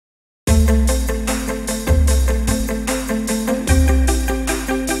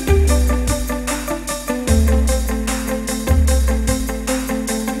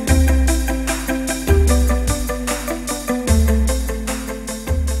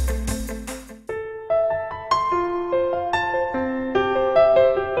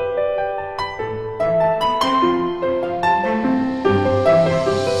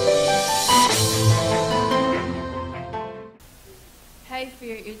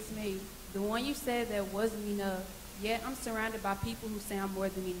it's me, the one you said that wasn't enough, yet I'm surrounded by people who say I'm more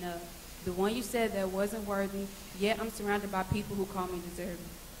than enough. The one you said that wasn't worthy, yet I'm surrounded by people who call me deserving.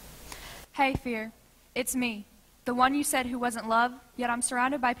 Hey, fear, it's me, the one you said who wasn't loved, yet I'm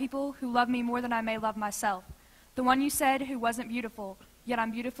surrounded by people who love me more than I may love myself. The one you said who wasn't beautiful, yet I'm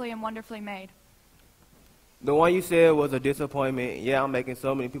beautifully and wonderfully made. The one you said was a disappointment, yeah, I'm making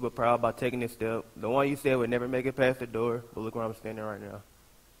so many people proud by taking this step. The one you said would never make it past the door, but look where I'm standing right now.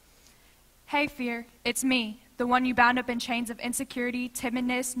 Hey, fear, it's me, the one you bound up in chains of insecurity,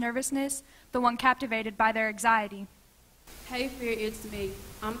 timidness, nervousness, the one captivated by their anxiety. Hey, fear, it's me.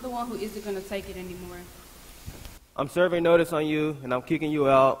 I'm the one who isn't going to take it anymore. I'm serving notice on you, and I'm kicking you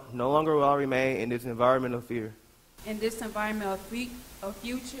out. No longer will I remain in this environment of fear. In this environment of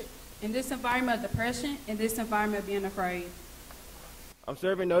future, in this environment of depression, in this environment of being afraid. I'm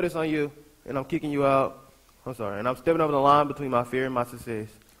serving notice on you, and I'm kicking you out. And I'm stepping over the line between my fear and my success.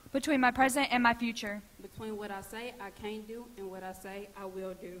 Between my present and my future. Between what I say I can't do and what I say I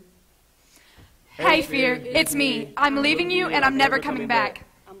will do. Hey, fear, it's me. I'm leaving you, and I'm never coming back.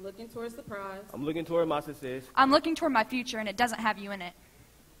 I'm looking towards the prize. I'm looking toward my success. I'm looking toward my future, and it doesn't have you in it.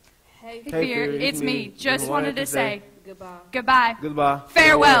 Hey, fear, it's me. Just wanted to say goodbye. Goodbye. Goodbye.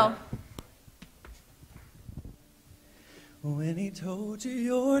 Farewell. When he told you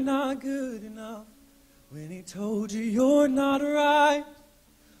you're not good enough, when he told you you're not right,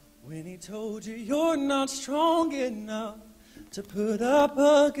 when he told you you're not strong enough to put up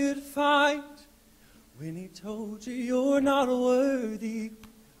a good fight, when he told you you're not worthy,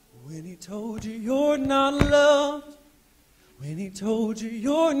 when he told you you're not loved, when he told you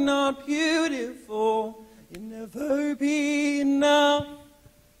you're not beautiful, you'll never be enough.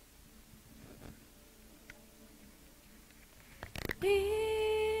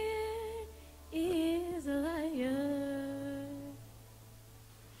 Fear is a liar.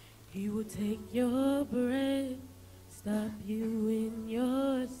 He will take your breath, stop you in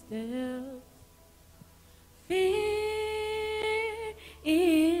your steps. Fear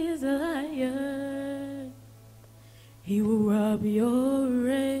is a liar. He will rob your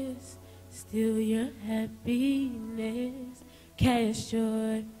rest, steal your happiness, cast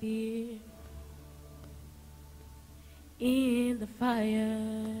your fear in the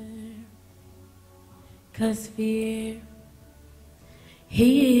fire. 'Cause fear,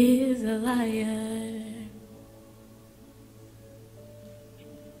 he is a liar.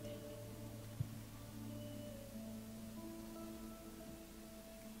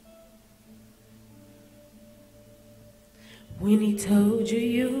 When he told you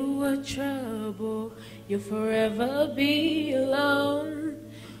you were trouble, you'll forever be alone.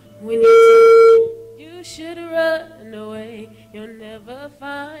 When he told you you should run away, you'll never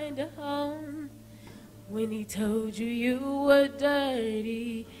find a home. When he told you you were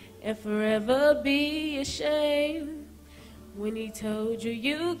dirty and forever be ashamed. When he told you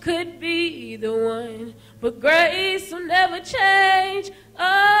you could be the one, but grace will never change.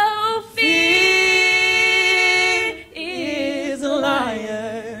 Oh, fear is a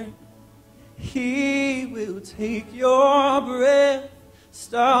liar. He will take your breath,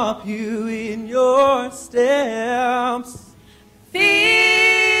 stop you in your steps.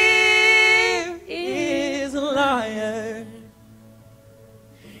 Fear is a liar.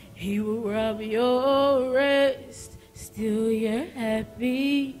 He will rob your rest, steal your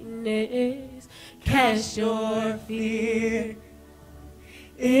happiness, cast your fear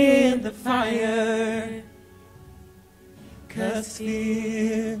in the fire. 'Cause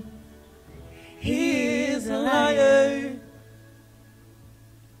fear, he is a liar.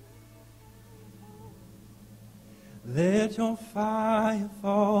 Let your fire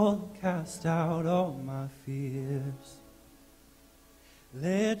fall and cast out all my fears.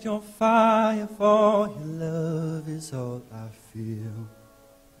 Let your fire fall, your love is all I feel.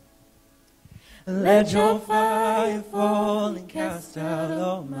 Let your fire fall and cast out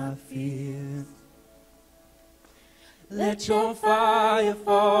all my fears. Let your fire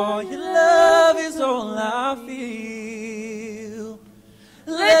fall, your love is all I feel.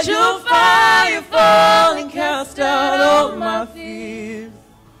 Let your fire fall and cast out all my fears.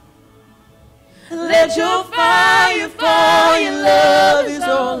 Let your fire fall, your love is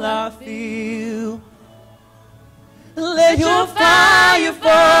all I feel. Let your fire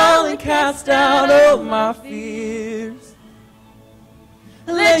fall and cast out all my fears.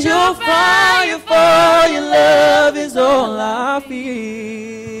 Let your fire fall, your love is all I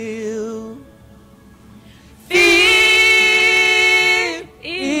feel. Fear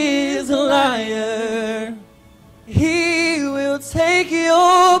is a liar. He will take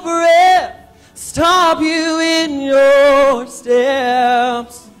your breath, stop you in your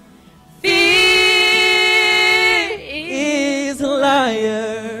steps.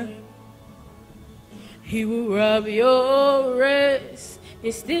 rob your rest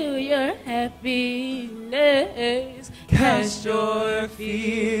and steal your happiness. Cast your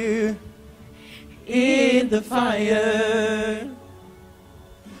fear in the fire,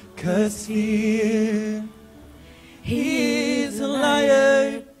 'cause fear is a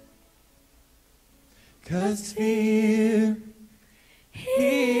liar. 'Cause fear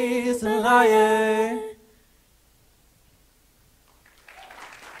is a liar.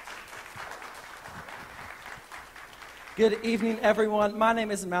 Good evening, everyone. My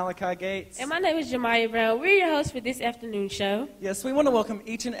name is Malachi Gates. And my name is Jemiah Brown. We're your hosts for this afternoon show. Yes, we want to welcome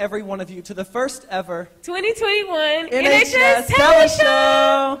each and every one of you to the first ever 2021 NHS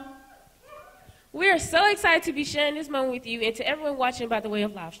Teleshow. We are so excited to be sharing this moment with you and to everyone watching by the way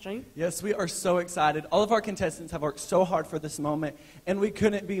of live stream. Yes, we are so excited. All of our contestants have worked so hard for this moment, and we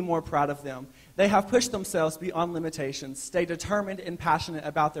couldn't be more proud of them. They have pushed themselves beyond limitations, stayed determined and passionate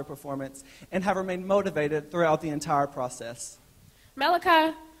about their performance, and have remained motivated throughout the entire process.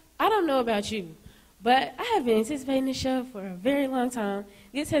 Malachi, I don't know about you, but I have been anticipating this show for a very long time.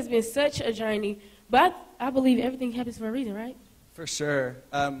 This has been such a journey, but I believe everything happens for a reason, right? For sure.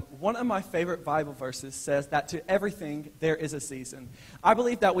 One of my favorite Bible verses says that to everything there is a season. I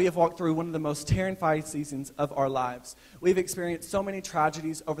believe that we have walked through one of the most terrifying seasons of our lives. We've experienced so many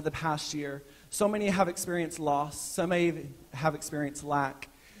tragedies over the past year. So many have experienced loss. Some may have experienced lack.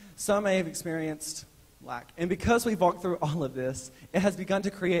 Some may have experienced lack. And because we've walked through all of this, it has begun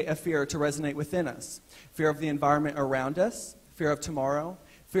to create a fear to resonate within us. Fear of the environment around us, fear of tomorrow,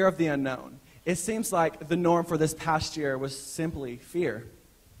 fear of the unknown. It seems like the norm for this past year was simply fear.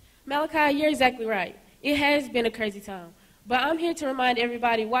 Malachi, you're exactly right. It has been a crazy time. But I'm here to remind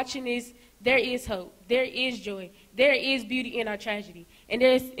everybody watching this, there is hope, there is joy, there is beauty in our tragedy. And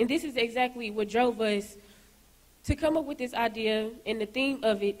this is exactly what drove us to come up with this idea, and the theme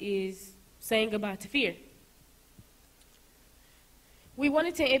of it is saying goodbye to fear. We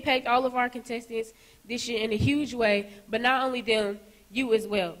wanted to impact all of our contestants this year in a huge way, but not only them, you as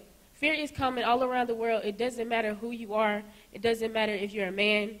well. Fear is common all around the world. It doesn't matter who you are. It doesn't matter if you're a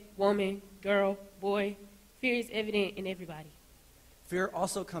man, woman, girl, boy. Fear is evident in everybody. Fear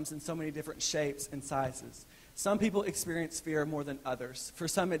also comes in so many different shapes and sizes. Some people experience fear more than others. For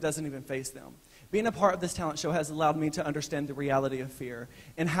some, it doesn't even face them. Being a part of this talent show has allowed me to understand the reality of fear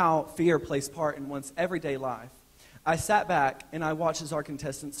and how fear plays part in one's everyday life. I sat back and I watched as our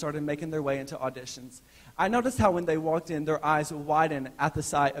contestants started making their way into auditions. I noticed how when they walked in, their eyes would widen at the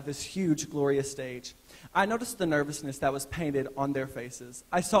sight of this huge, glorious stage. I noticed the nervousness that was painted on their faces.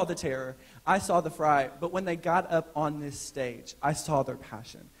 I saw the terror. I saw the fright. But when they got up on this stage, I saw their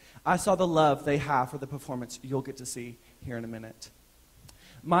passion. I saw the love they have for the performance you'll get to see here in a minute.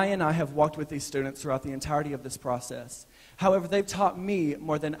 Maya and I have walked with these students throughout the entirety of this process. However, they've taught me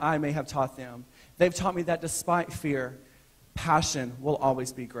more than I may have taught them. They've taught me that despite fear, passion will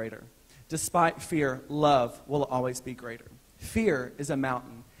always be greater. Despite fear, love will always be greater. Fear is a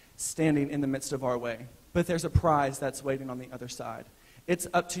mountain standing in the midst of our way, but there's a prize that's waiting on the other side. It's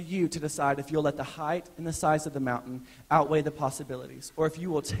up to you to decide if you'll let the height and the size of the mountain outweigh the possibilities, or if you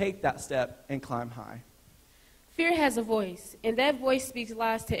will take that step and climb high. Fear has a voice, and that voice speaks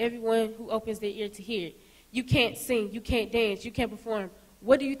lies to everyone who opens their ear to hear it. You can't sing, you can't dance, you can't perform.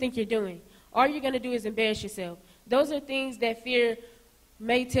 What do you think you're doing? All you're going to do is embarrass yourself. Those are things that fear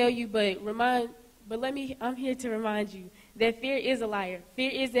may tell you, I'm here to remind you that fear is a liar.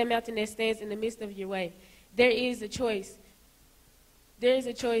 Fear is that mountain that stands in the midst of your way. There is a choice. There is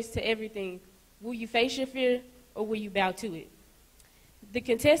a choice to everything. Will you face your fear or will you bow to it? The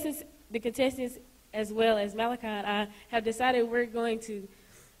contestants, as well as Malachi and I, have decided we're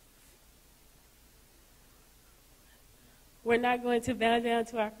not going to bow down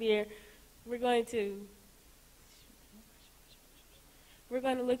to our fear. We're going to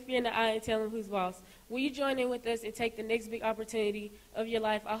look fear in the eye and tell them who's boss. Will you join in with us and take the next big opportunity of your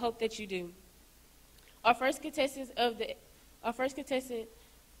life? I hope that you do. Our first contestant of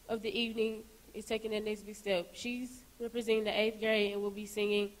the evening is taking the next big step. She's representing the 8th grade and will be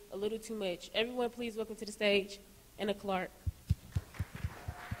singing A Little Too Much. Everyone, please welcome to the stage Anna Clark.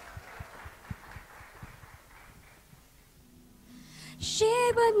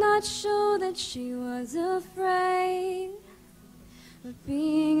 She would not show that she was afraid, but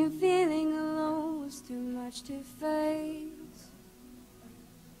being and feeling alone was too much to face.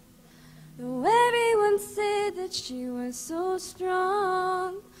 Though everyone said that she was so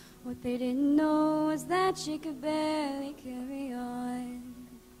strong, what they didn't know was that she could barely carry on.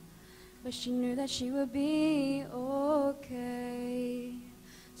 But she knew that she would be okay,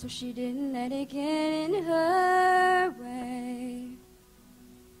 so she didn't let it get in her way.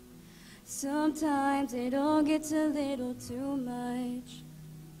 sometimes it all gets a little too much.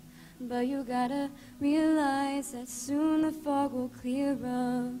 But you gotta realize that soon the fog will clear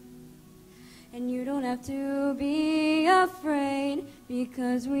up. And you don't have to be afraid,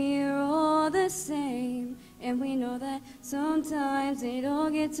 because we're all the same. And we know that sometimes it all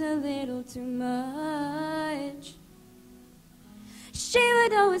gets a little too much. She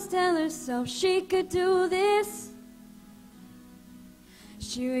would always tell herself she could do this.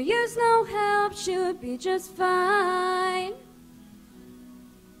 She would use no help, she would be just fine.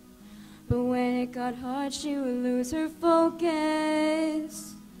 But when it got hard, she would lose her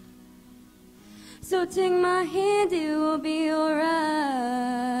focus. So take my hand, it will be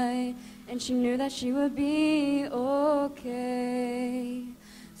alright. And she knew that she would be okay.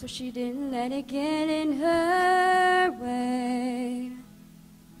 So she didn't let it get in her way.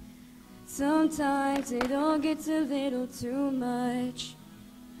 Sometimes it all gets a little too much.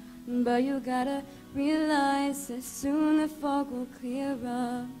 But you gotta realize that soon the fog will clear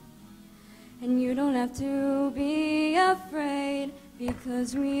up. And you don't have to be afraid,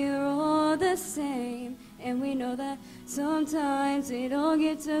 because we're all the same. And we know that sometimes it all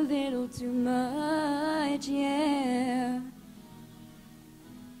gets a little too much, yeah.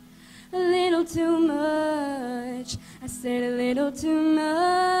 A little too much. I said a little too much.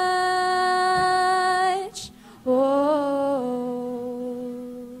 Oh.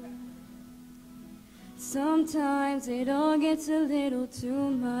 Sometimes it all gets a little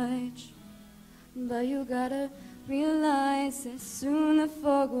too much. But you gotta realize that soon the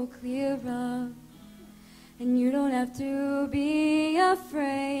fog will clear up. And you don't have to be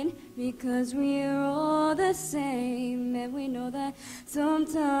afraid, because we're all the same. And we know that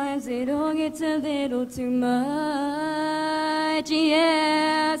sometimes it all gets a little too much.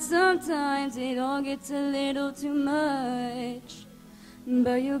 Yeah, sometimes it all gets a little too much.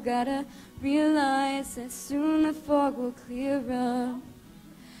 But you gotta realize that soon the fog will clear up.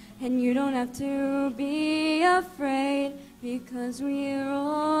 And you don't have to be afraid, because we're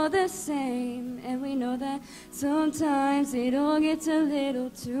all the same. And we know that sometimes it all gets a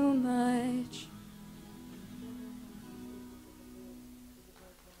little too much.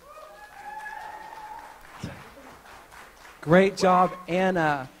 Great job,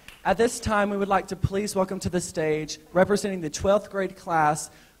 Anna. At this time, we would like to please welcome to the stage, representing the 12th grade class,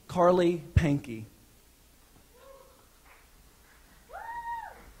 Carly Pankey.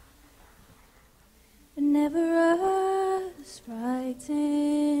 I never was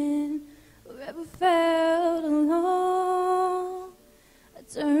frightened or ever felt alone. I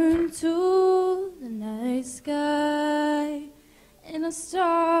turned to the night sky, and a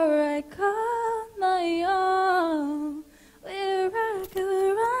star I called my own, where I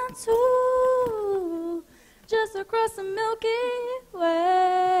could run to, just across the Milky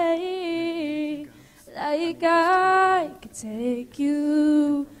Way. Like I could take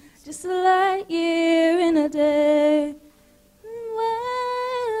you just a light year in a day.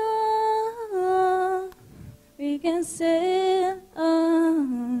 Well, we can sail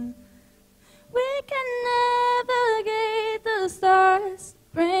on. We can navigate the stars,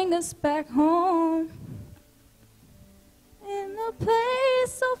 bring us back home. In a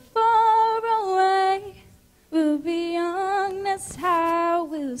place so far away, we'll be young, that's how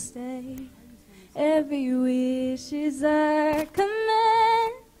we'll stay. Every wish is our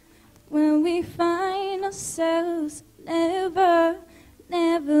command. When we find ourselves never,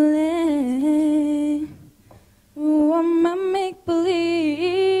 neverland. Oh, I'm a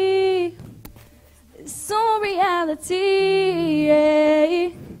make-believe, it's all reality,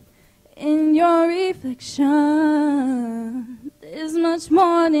 yeah. In your reflection, there's much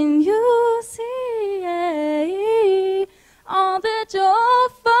more than you see, yeah. All that you're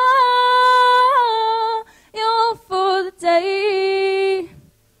for the day.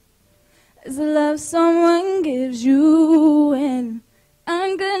 Is the love someone gives you in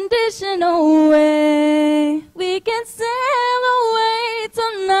unconditional way. We can sail away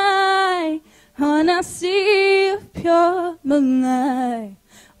tonight on a sea of pure moonlight.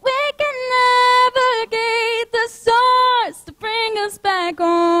 We can navigate the stars to bring us back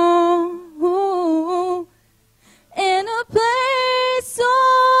home. In a place so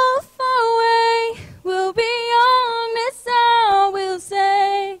far away, we'll be young, that's all we'll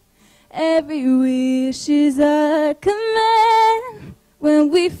say. Every wish is a command. When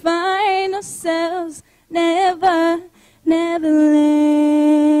we find ourselves never, neverland.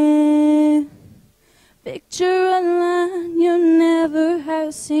 Picture a line you never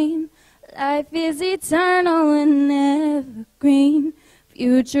have seen. Life is eternal and evergreen.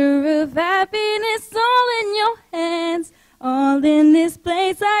 Future of happiness all in your hands. all in this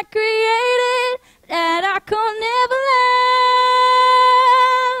place I created that I could never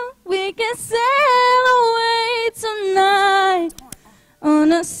let. We can sail away tonight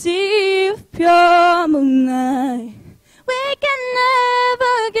on a sea of pure moonlight. We can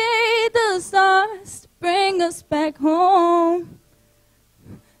navigate the stars to bring us back home.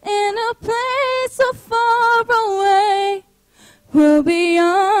 In a place so far away, we'll be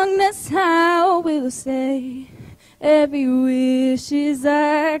young, that's how we'll stay. Every wish is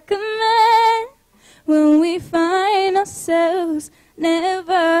our command. When we find ourselves,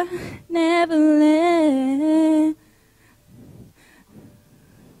 never, never let.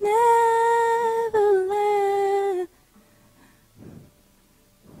 Never let.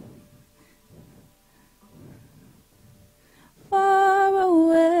 Far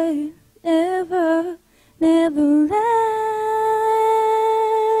away, never, never let.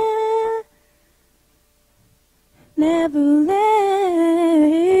 Never let.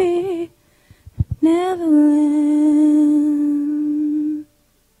 Never let.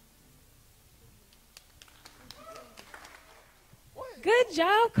 Good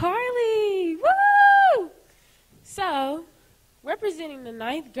job, Carly. Woo! So, representing the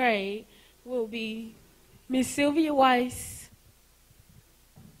 9th grade will be Miss Sylvia Weiss.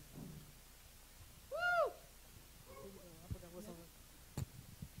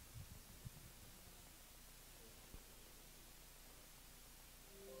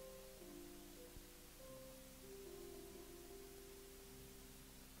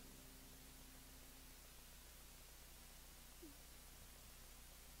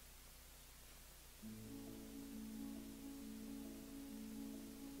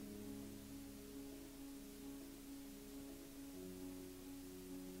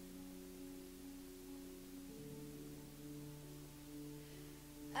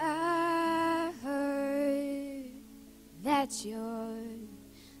 I heard that you're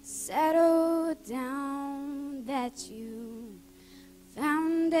settled down, that you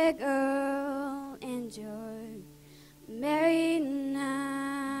found a girl and you're married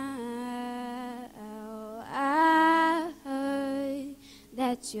now. I heard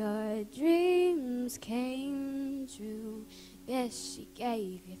that your dreams came true. Yes, she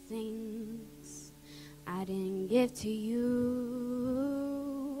gave you things I didn't give to you,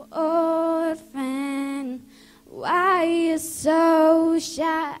 orphan. Why you so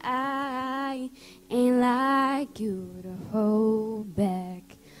shy? Ain't like you to hold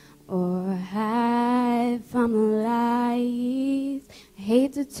back or hide from life. I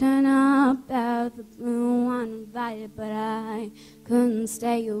hate to turn up out the blue uninvited, but I couldn't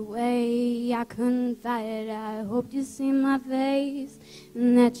stay away. I couldn't fight it. I hope you see my face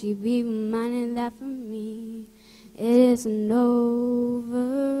and that you be reminded that for me it isn't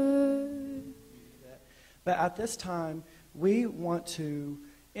over. But at this time, we want to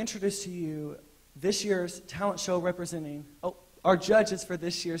introduce to you this year's talent show representing, our judges for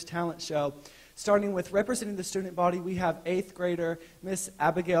this year's talent show. Starting with representing the student body, we have 8th grader Miss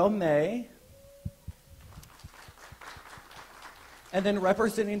Abigail May. And then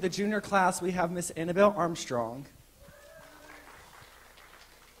representing the junior class, we have Miss Annabelle Armstrong.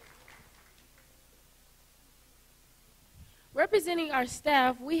 Representing our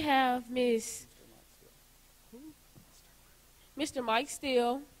staff, we have Mr. Mike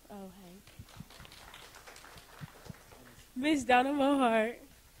Steele. Oh, hey. Miss Donna Mohart.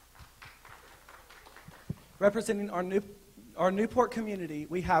 Representing our Newport community,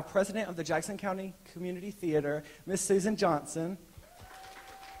 we have President of the Jackson County Community Theater, Miss Susan Johnson.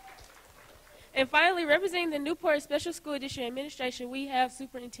 And finally, representing the Newport Special School District Administration, we have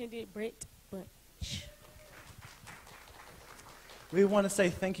Superintendent Brett Bunch. We want to say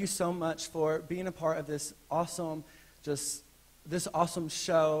thank you so much for being a part of this awesome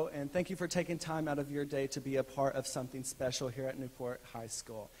show, and thank you for taking time out of your day to be a part of something special here at Newport High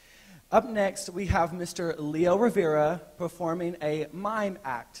School. Up next, we have Mr. Leo Rivera performing a mime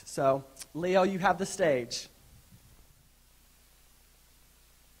act. So, Leo, you have the stage.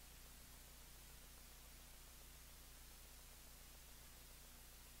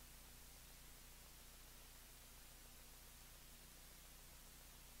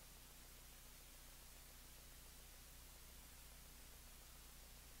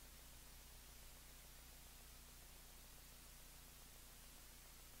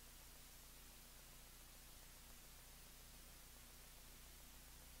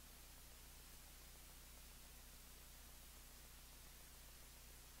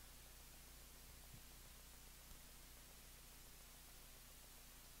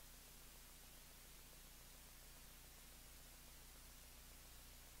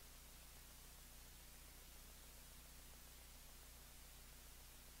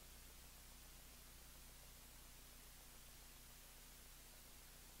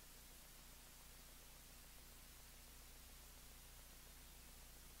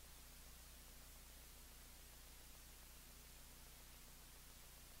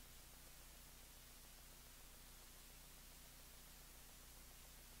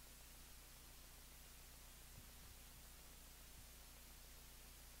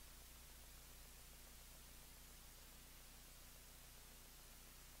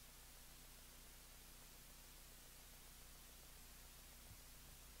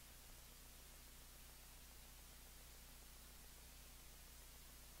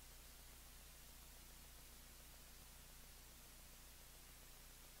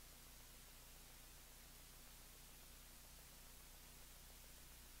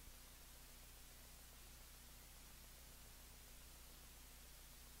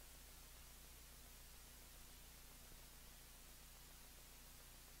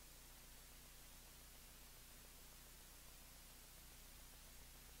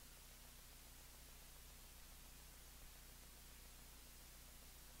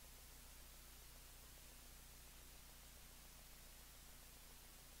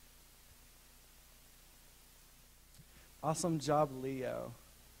 Awesome job, Leo.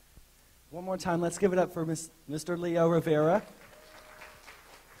 One more time, let's give it up for Mr. Leo Rivera.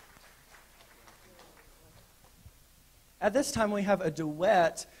 At this time, we have a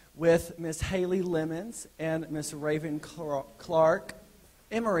duet with Miss Haley Lemons and Miss Raven Clark.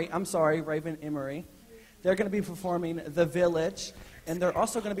 Raven Emery. They're going to be performing The Village, and they're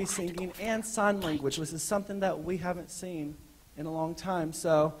also going to be singing and sign language, which is something that we haven't seen in a long time.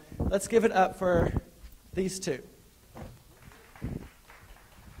 So let's give it up for these two.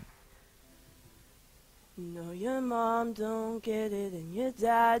 No, your mom don't get it, and your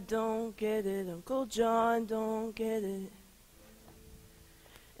dad don't get it, Uncle John don't get it.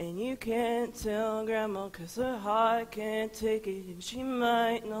 And you can't tell Grandma 'cause her heart can't take it, and she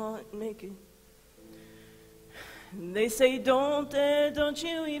might not make it. And they say don't dare, don't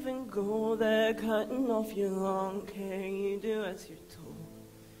you even go there, cutting off your long hair, you do as you're told.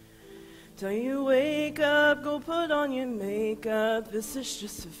 Till you wake up, go put on your makeup, this is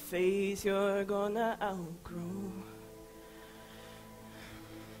just a phase you're gonna outgrow.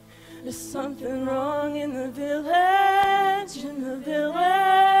 There's something wrong in the village, in the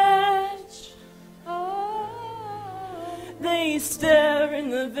village. Oh, they stare in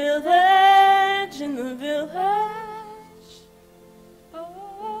the village, in the village.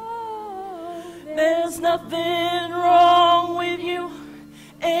 Oh, there's nothing wrong with you.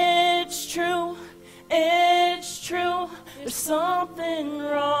 It's true, it's true. There's something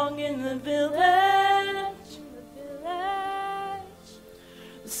wrong in the village, in the village.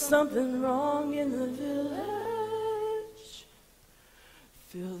 There's something wrong in the village.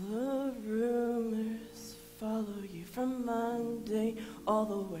 Feel the rumors follow you from Monday all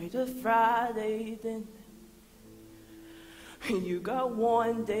the way to Friday, then you got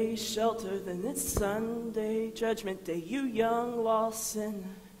one day shelter, then it's Sunday, Judgment Day, you young lost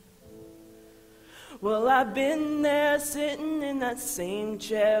sinner. Well, I've been there sitting in that same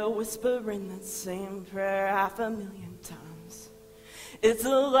chair, whispering that same prayer 500,000 times. It's a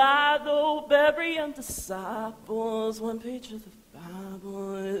lie though, burying disciples, one page of the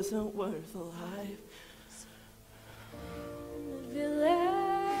Bible isn't worth a life. In the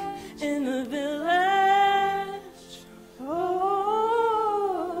village, in the village.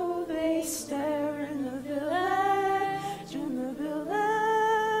 Oh, they stare in the village, in the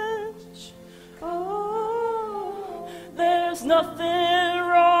village. Oh, there's nothing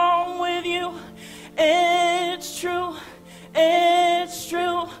wrong with you. It's true, it's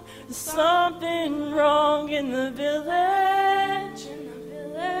true. There's something wrong in the village, in the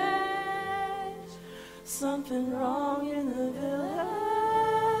village. Something wrong in the village.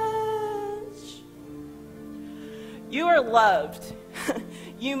 You are loved,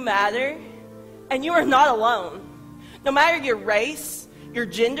 you matter, and you are not alone. No matter your race, your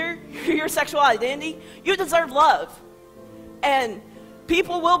gender, your sexual identity, you deserve love. And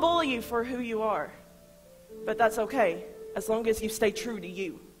people will bully you for who you are, but that's okay, as long as you stay true to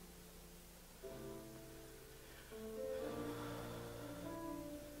you.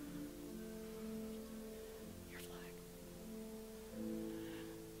 Your flag.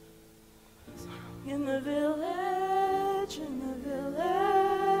 In the village, in the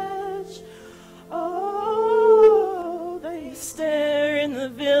village. Oh, they stare in the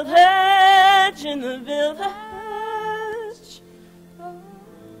village, in the village. Oh.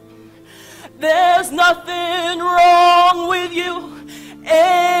 There's nothing wrong with you.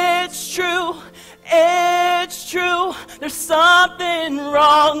 It's true, it's true. There's something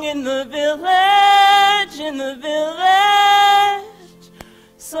wrong in the village, in the village.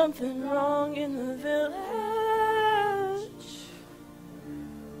 Something wrong in the village.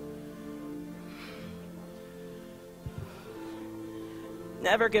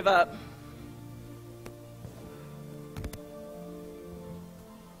 Never give up.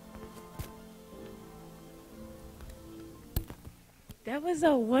 That was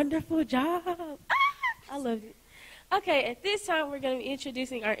a wonderful job. I loved it. Okay, at this time, we're going to be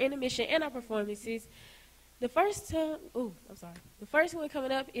introducing our intermission and our performances. The first one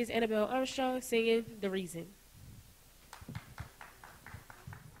coming up is Annabelle Armstrong singing The Reason.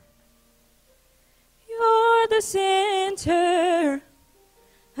 You're the center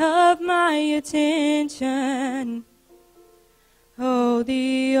of my attention. Oh,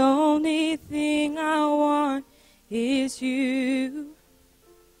 the only thing I want is you.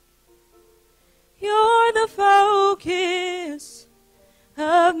 You're the focus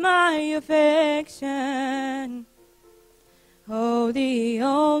of my affection. Oh, the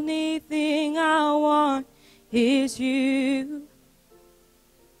only thing I want is you.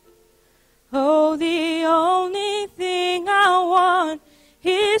 Oh, the only thing I want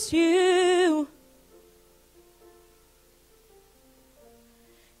is you.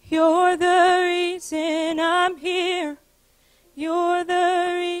 reason I'm here. You're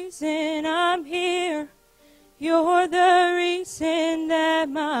the reason I'm here. You're the reason that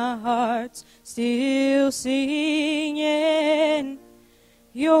my heart's still singing.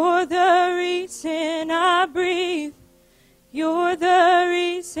 You're the reason I breathe. You're the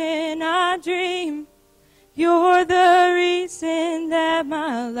reason I dream. You're the reason that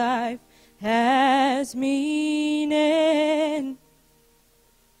my life has meaning.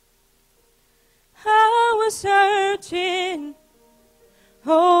 I was searching,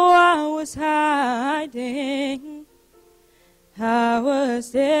 oh, I was hiding. I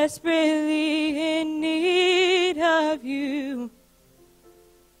was desperately in need of you.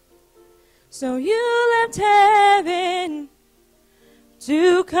 So you left heaven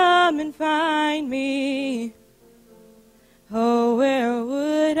to come and find me. Oh, where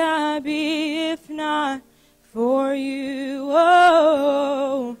would I be if not for you?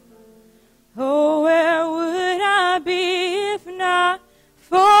 Oh, oh, where would I be if not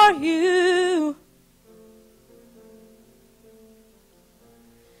for you?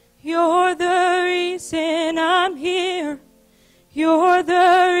 You're the reason I'm here. You're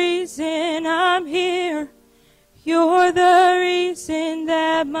the reason I'm here. You're the reason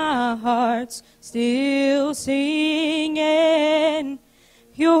that my heart's still singing.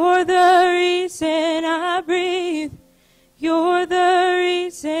 You're the reason I breathe. You're the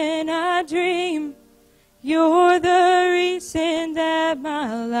reason I dream. You're the reason that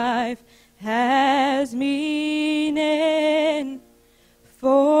my life has meaning. For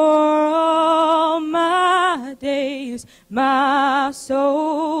all my days, my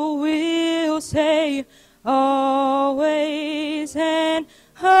soul will say, always and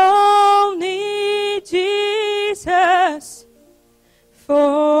only Jesus,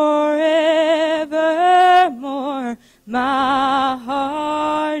 forevermore. My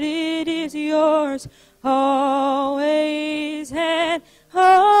heart, it is yours, always and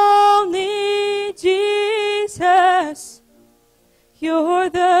only Jesus. You're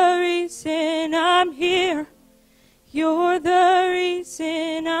the reason I'm here. You're the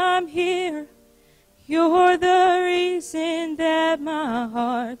reason I'm here. You're the reason that my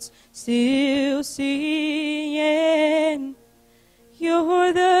heart's still singing.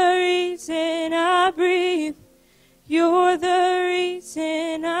 You're the reason I breathe. You're the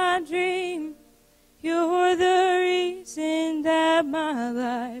reason I dream. You're the reason that my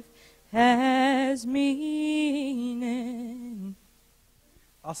life has meaning.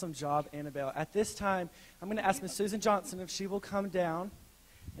 Awesome job, Annabelle. At this time, I'm going to ask Miss Susan Johnson if she will come down,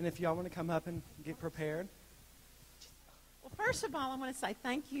 and if y'all want to come up and get prepared. Well, first of all, I want to say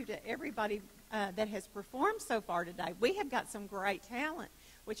thank you to everybody that has performed so far today. We have got some great talent,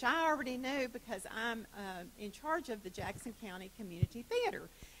 which I already knew because I'm in charge of the Jackson County Community Theater.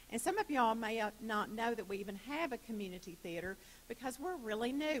 And some of y'all may not know that we even have a community theater because we're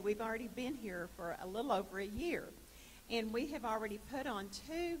really new. We've already been here for a little over a year. And we have already put on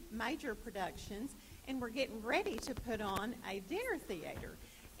 2 major productions, and we're getting ready to put on a dinner theater.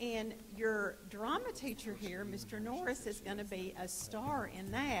 And your drama teacher here, Mr. Norris, is going to be a star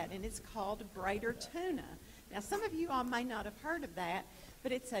in that, and it's called Greater Tuna. Now, some of you all may not have heard of that,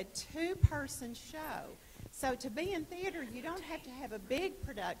 but it's a 2-person show. So to be in theater, you don't have to have a big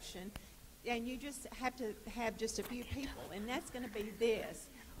production, and you just have to have just a few people, and that's going to be this.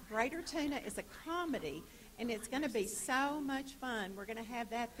 Greater Tuna is a comedy, and it's going to be so much fun. We're going to have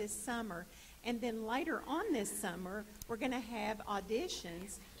that this summer. And then later on this summer, we're going to have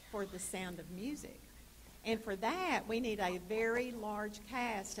auditions for The Sound of Music. And for that, we need a very large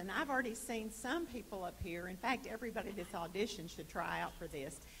cast. And I've already seen some people up here. In fact, everybody that's auditioned should try out for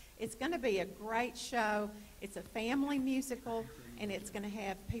this. It's going to be a great show. It's a family musical, and it's going to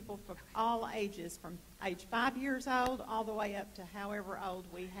have people from all ages, from age 5 years old all the way up to however old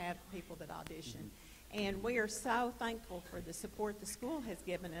we have people that audition. And we are so thankful for the support the school has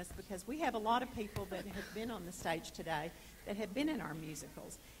given us because we have a lot of people that have been on the stage today that have been in our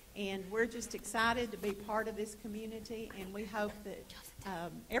musicals. And we're just excited to be part of this community, and we hope that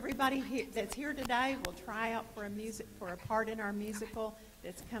everybody that's here today will try out for a part in our musical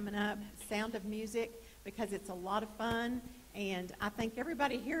that's coming up, Sound of Music, because it's a lot of fun, and I think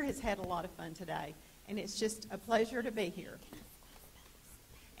everybody here has had a lot of fun today, and it's just a pleasure to be here.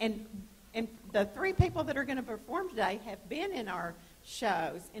 And the 3 people that are going to perform today have been in our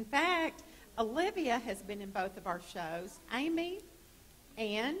shows. In fact, Olivia has been in both of our shows. Amy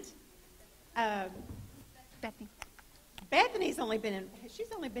and Bethany's only been in,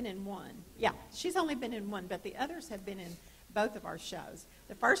 she's only been in one. Yeah, she's only been in one, but the others have been in both of our shows.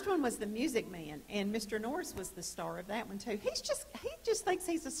 The first one was The Music Man, and Mr. Norris was the star of that one too. He just thinks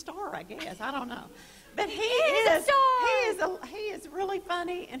he's a star, I guess. I don't know. But he is really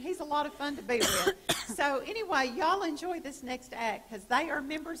funny, and he's a lot of fun to be with. So anyway, y'all enjoy this next act because they are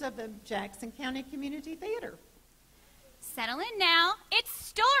members of the Jackson County Community Theater. Settle in now. It's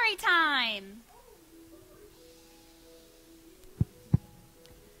story time.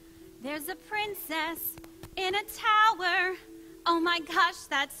 There's a princess in a tower. Oh my gosh,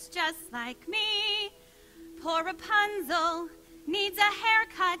 that's just like me. Poor Rapunzel needs a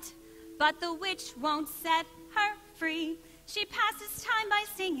haircut, but the witch won't set her free. She passes time by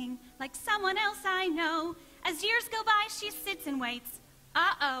singing like someone else I know. As years go by, she sits and waits.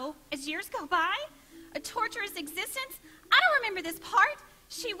 Uh-oh, as years go by? A torturous existence? I don't remember this part.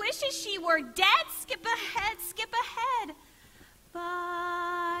 She wishes she were dead. Skip ahead, skip ahead.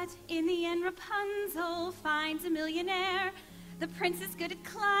 But in the end, Rapunzel finds a millionaire. The prince is good at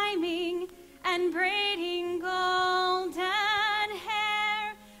climbing and braiding golden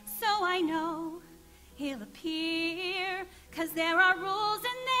hair. So I know he'll appear, 'cause there are rules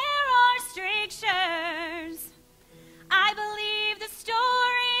and there are strictures. I believe the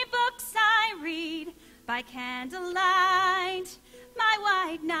storybooks I read by candlelight. My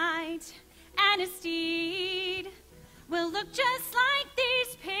white knight and his steed will look just like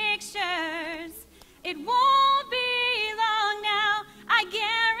these pictures. It won't be long now, I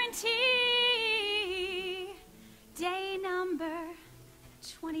guarantee. Day number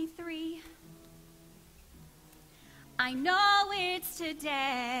 23. I know it's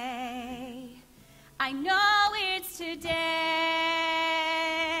today. I know it's today.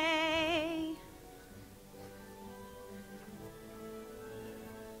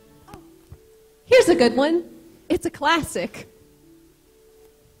 Here's a good one. It's a classic.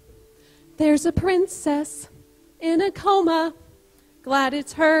 There's a princess in a coma. Glad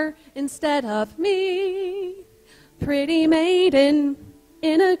it's her instead of me. Pretty maiden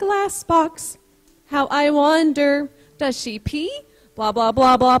in a glass box. How I wonder, does she pee? Blah, blah,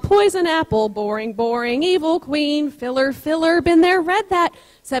 blah, blah, poison apple, boring, boring, evil queen, filler, filler, been there, read that,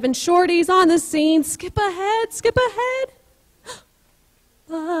 7 shorties on the scene, skip ahead, skip ahead.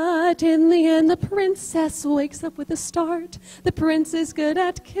 But in the end, the princess wakes up with a start. The prince is good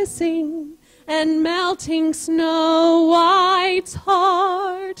at kissing and melting Snow White's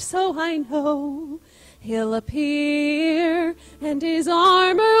heart. So I know he'll appear, and his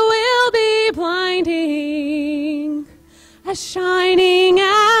armor will be blinding, as shining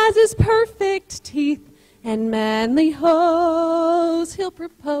as his perfect teeth and manly hose. He'll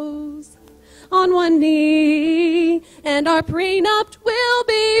propose on one knee, and our prenup will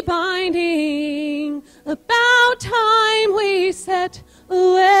be binding. About time we set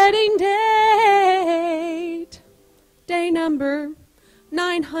a wedding date. Day number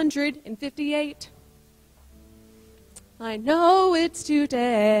 958. I know it's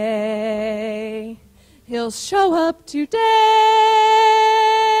today. He'll show up today.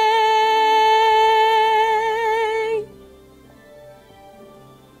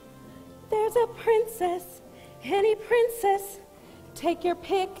 There's a princess, any princess. Take your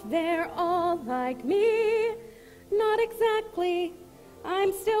pick, they're all like me. Not exactly,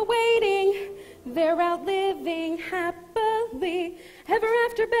 I'm still waiting. They're out living happily. Ever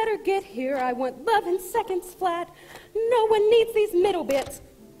after, better get here. I want love in seconds flat. No one needs these middle bits.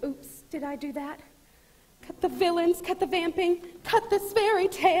 Oops, did I do that? Cut the villains, cut the vamping, cut this fairy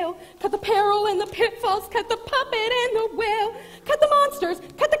tale, cut the peril and the pitfalls, cut the puppet and the whale, cut the monsters,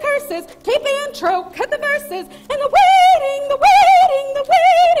 cut the curses, keep the intro, cut the verses, and the waiting, the waiting, the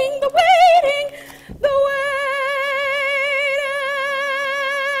waiting, the waiting, the waiting.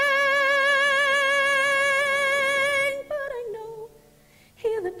 But I know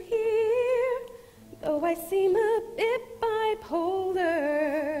he'll appear, though I seem a bit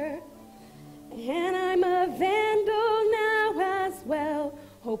bipolar. And I'm a vandal now as well.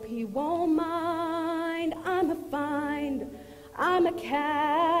 Hope he won't mind. I'm a find, I'm a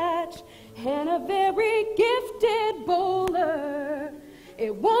catch, and a very gifted bowler.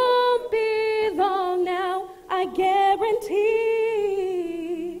 It won't be long now, I guarantee.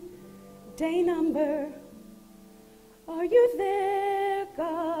 Day number, are you there,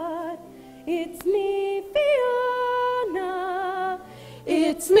 God? It's me, Fiona.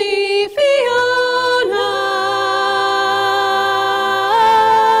 It's me, Fiona.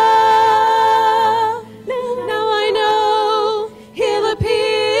 Now I know he'll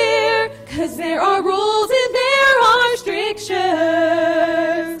appear, 'cause there are rules and there are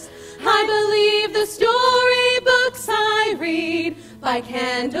strictures. I believe the storybooks I read by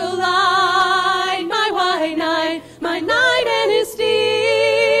candlelight. My white knight, my knight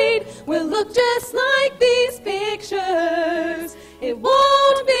look just like these pictures. It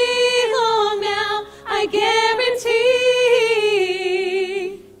won't be long now, I guarantee.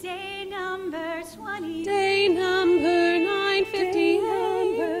 Day number 20. Day number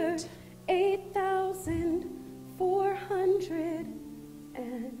 958.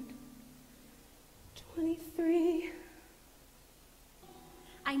 8,423.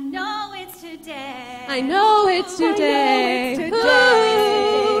 I know it's today. I know it's today.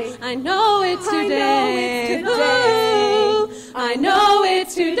 Ooh, I know it's today. Ooh, I know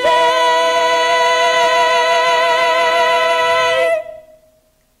it's today.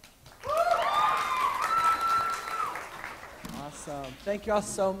 Awesome. Thank y'all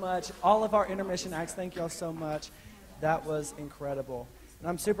so much. All of our intermission acts, thank y'all so much. That was incredible. And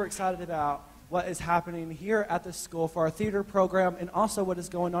I'm super excited about what is happening here at the school for our theater program and also what is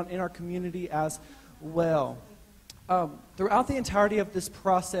going on in our community as well. Throughout the entirety of this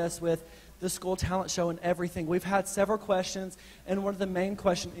process with the school talent show and everything, we've had several questions, and one of the main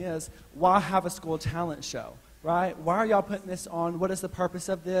questions is, why have a school talent show, right? Why are y'all putting this on? What is the purpose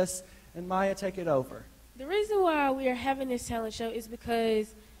of this? And Maya, take it over. The reason why we are having this talent show is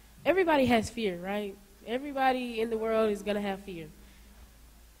because everybody has fear, right? Everybody in the world is going to have fear.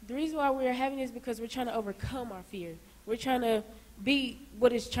 The reason why we're having this is because we're trying to overcome our fear. We're trying to beat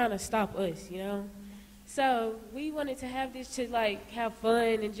what is trying to stop us, you know? So we wanted to have this to, like, have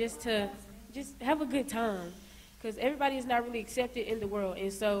fun and just have a good time, because everybody is not really accepted in the world.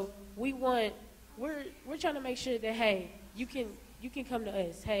 And so we're trying to make sure that, hey, you can come to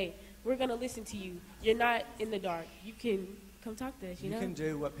us. Hey, we're going to listen to you. You're not in the dark. You can come talk to us, you know? You can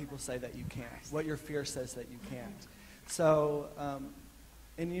do what people say that you can't, what your fear says that you can't. So,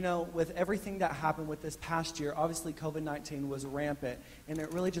 and you know, with everything that happened with this past year, obviously COVID-19 was rampant, and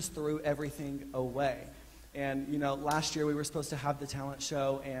it really just threw everything away. And you know, last year we were supposed to have the talent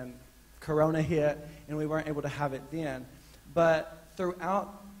show, and Corona hit, and we weren't able to have it then. But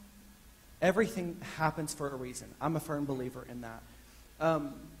throughout, everything happens for a reason. I'm a firm believer in that.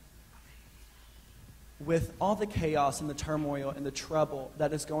 With all the chaos and the turmoil and the trouble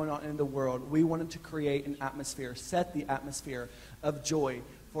that is going on in the world, we wanted to create an atmosphere, set the atmosphere of joy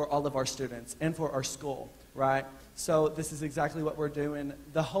for all of our students and for our school, right? So this is exactly what we're doing.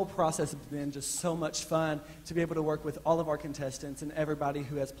 The whole process has been just so much fun to be able to work with all of our contestants and everybody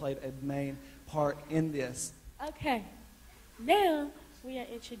who has played a main part in this. Okay, now we are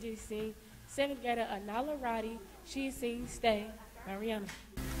introducing 7th grader Anala Roddy. She sings Stay by Rihanna.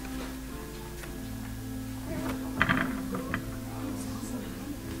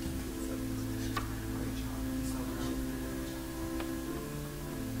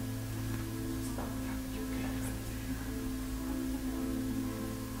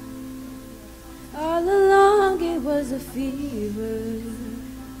 All along it was a fever,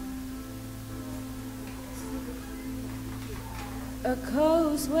 a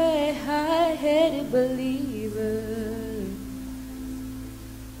cold sweat, high-headed believer.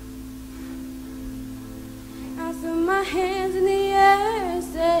 I threw my hands in the air and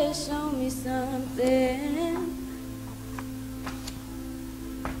said, show me something.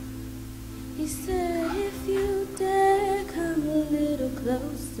 He said, if you dare, come a little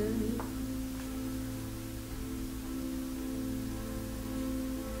closer.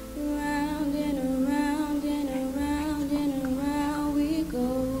 Round and around and around and around we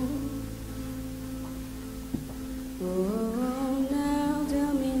go. Oh, now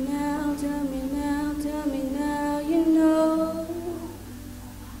tell me now, tell me now, tell me now, you know.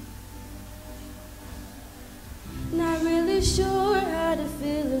 Not really sure how to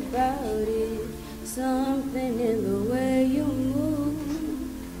feel about it. Something in the way you move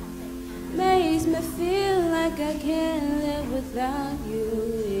makes me feel like I can't live without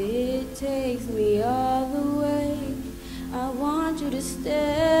you. It takes me all the way. I want you to stay.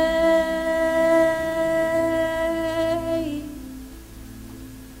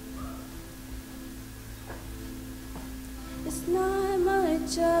 It's not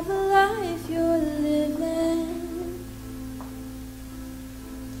much of a life you're living.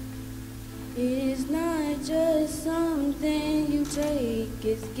 It's not just something you take,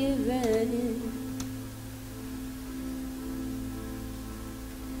 it's given.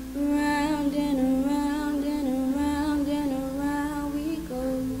 Round and around and around and around we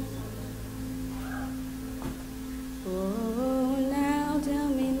go. Oh, now tell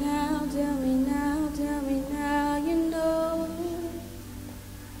me now, tell me now, tell me now, you know.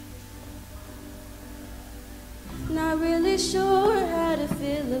 Not really sure how to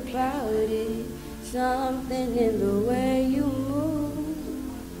feel about it. Something in the way you move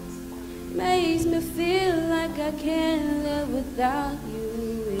makes me feel like I can't live without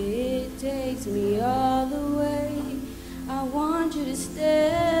you. It takes me all the way. I want you to stay.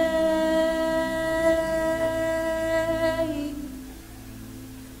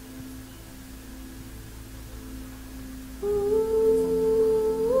 Ooh,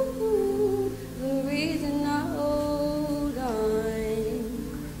 the reason I hold on.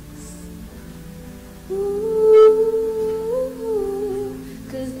 Ooh,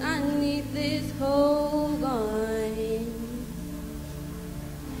 'cause I need this hold on.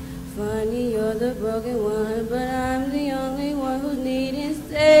 Funny, you're the broken one, but I'm the only one who's needing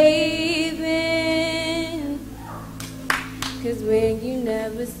saving. 'Cause when you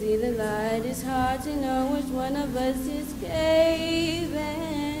never see the light, it's hard to know which one of us is caving.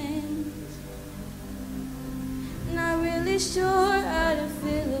 Not really sure how to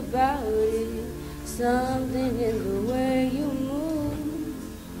feel about it. Something in the way you move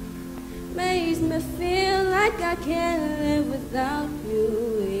makes me feel like I can't live without you.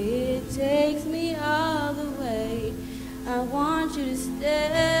 It takes me all the way. I want you to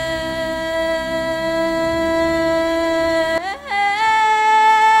stay.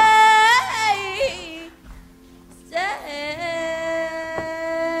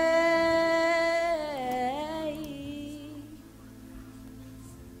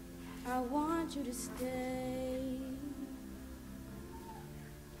 I want you to stay.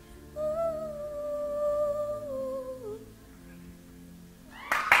 Ooh.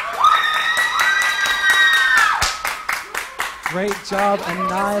 Great job,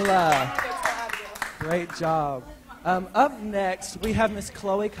 Anila. Great job. Up next, we have Miss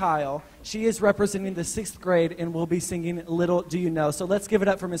Chloe Kyle. She is representing the 6th grade and will be singing Little Do You Know. So let's give it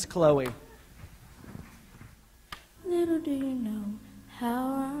up for Miss Chloe. Little do you know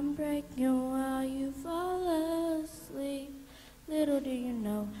how I'm breaking while you fall asleep. Little do you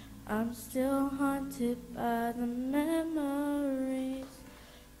know I'm still haunted by the memories.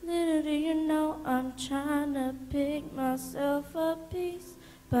 Little do you know I'm trying to pick myself up piece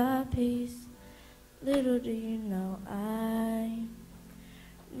by piece. Little do you know I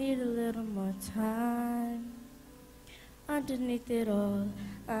need a little more time. Underneath it all,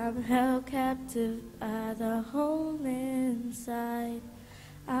 I'm held captive by the hole inside.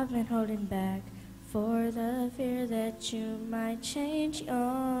 I've been holding back for the fear that you might change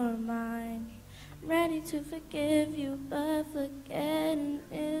your mind. I'm ready to forgive you, but forgetting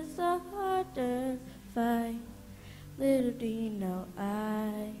is a harder fight. Little do you know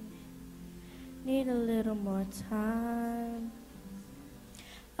I need a little more time.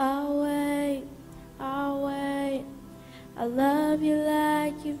 I'll wait, I'll wait. I love you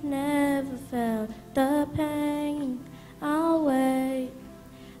like you've never felt the pain. I'll wait.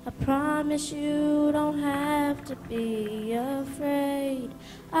 I promise you don't have to be afraid.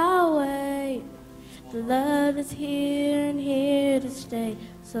 I'll wait. The love is here and here to stay.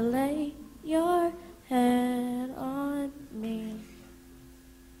 So lay your head on me.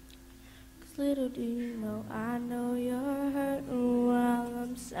 'Cause little do you know I know you're hurting while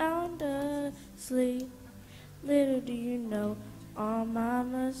I'm sound asleep. Little do you know all my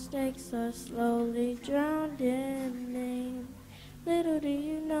mistakes are slowly drowned in me. Little do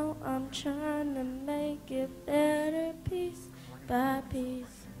you know I'm trying to make it better piece by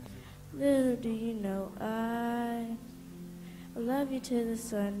piece. Little do you know I love you till the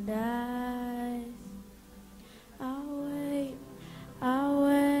sun dies. I'll wait, I'll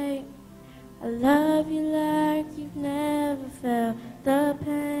wait. I love you like you've never felt the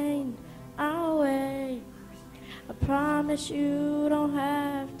pain. I'll wait. I promise you don't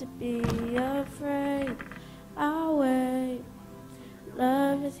have to be afraid. I'll wait.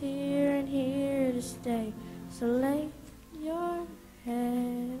 Love is here and here to stay. So lay your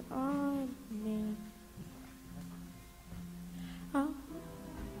head on me.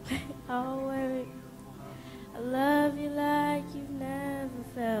 I'll wait. I love you like you've never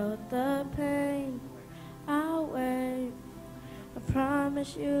felt the pain. I'll wait. I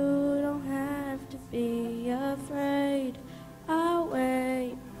promise you don't have to be afraid. I'll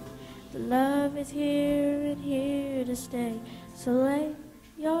wait. The love is here and here to stay. So lay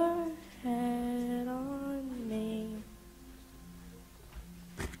your head on me.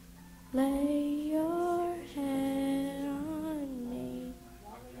 Lay your head on me.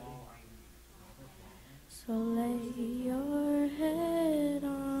 So lay your head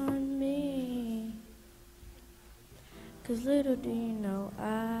on me. 'Cause little do you know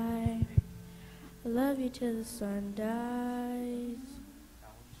I love you till the sun dies.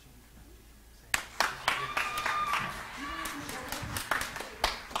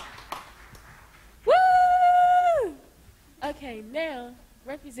 Woo! Okay, now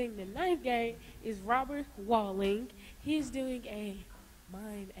representing the 9th grade is Robert Walling. He's doing a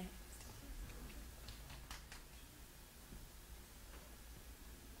mime act.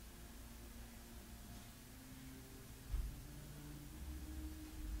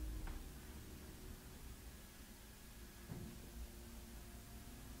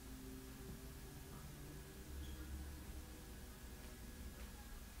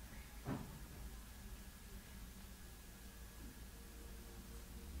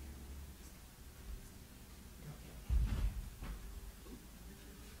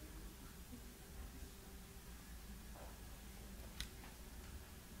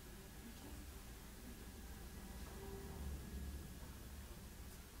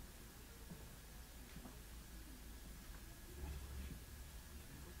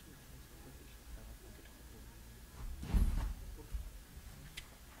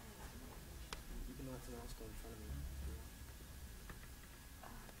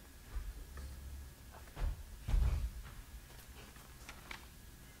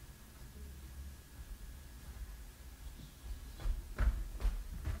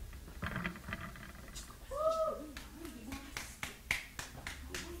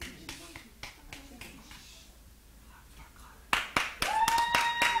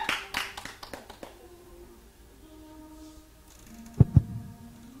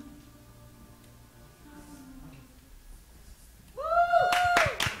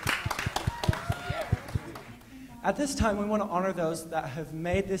 At this time, we want to honor those that have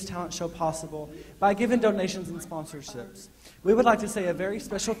made this talent show possible by giving donations and sponsorships. We would like to say a very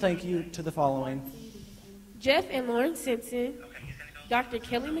special thank you to the following: Jeff and Lauren Simpson, Dr.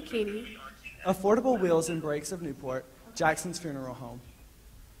 Kelly McKinney, Affordable Wheels and Brakes of Newport, Jackson's Funeral Home,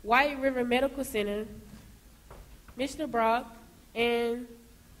 White River Medical Center, Mr. Brock, and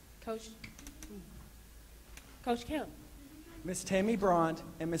Coach Kemp. Miss Tammy Brond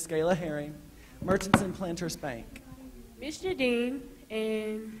and Miss Gayla Herring, Merchants and Planters Bank, Mr. Dean,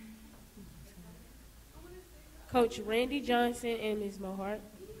 and Coach Randy Johnson and Ms. Mohart.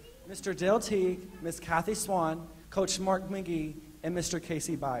 Mr. Dale Teague, Miss Kathy Swan, Coach Mark McGee, and Mr.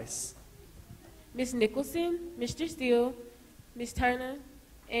 Casey Bice. Ms. Nicholson, Mr. Steele, Ms. Turner,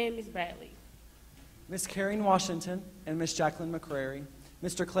 and Ms. Bradley. Miss Karen Washington and Miss Jacqueline McCrary,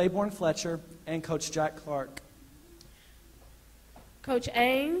 Mr. Claiborne Fletcher, and Coach Jack Clark. Coach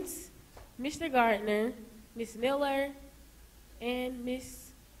Ames, Mr. Gardner, Miss Miller, and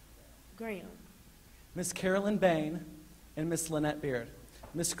Miss Graham. Miss Carolyn Bain and Miss Lynette Beard,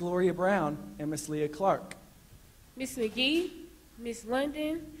 Miss Gloria Brown and Miss Leah Clark. Miss McGee, Miss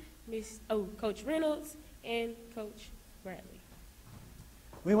London, Coach Reynolds, and Coach Bradley.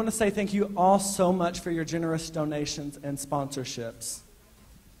 We want to say thank you all so much for your generous donations and sponsorships.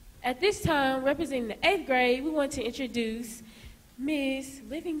 At this time, representing the 8th grade, we want to introduce Miss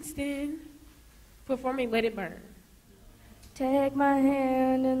Livingston performing Let It Burn. Take my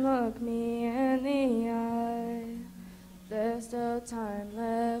hand and look me in the eye. There's still time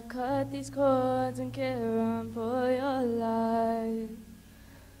left. Cut these cords and care on for your life.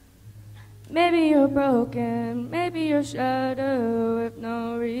 Maybe you're broken, maybe you're shattered with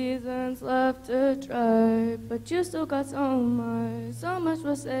no reasons left to try. But you still got so much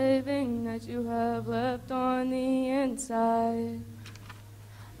for saving that you have left on the inside.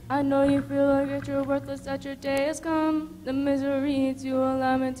 I know you feel like that you're worthless, that your day has come. The misery eats you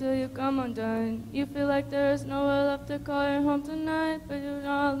alive until you come undone. You feel like there's nowhere left to call your home tonight, but you're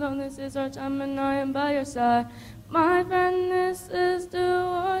not alone, this is our time and I am by your side. My friend, this is do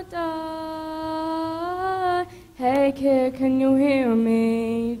or die. Hey kid, can you hear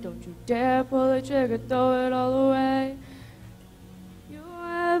me? Don't you dare pull the trigger, throw it all away. You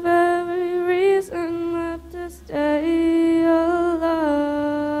have every reason left to stay alive.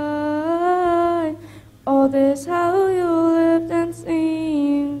 All this how you lived and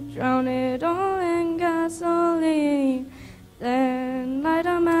seen, drown it all in gasoline. Then light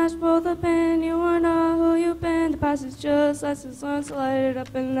a match, pull the pin, you are not who you've been. The past is just lessons learned, so light it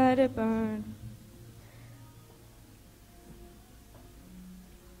up and let it burn.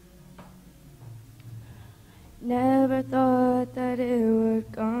 Never thought that it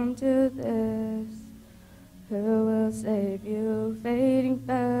would come to this. Who will save you? Fading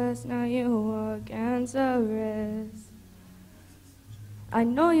fast, now you are against the risk. I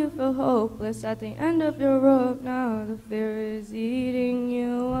know you feel hopeless at the end of your rope now. The fear is eating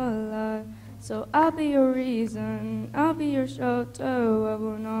you alive. So I'll be your reason, I'll be your shelter. I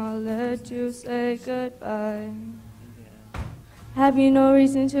will not let you say goodbye. Have you no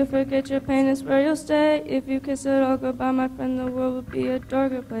reason to forget your pain is where you'll stay? If you kiss it all goodbye, my friend, the world will be a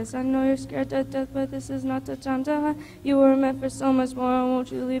darker place. I know you're scared to death, but this is not the time to hide. You were meant for so much more,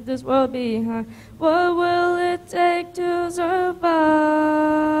 won't you leave this world behind? What will it take to survive?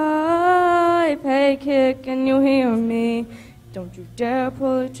 Hey kid, can you hear me? Don't you dare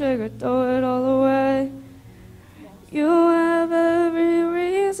pull the trigger, throw it all away. You have every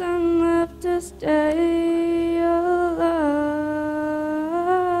reason left to stay alive.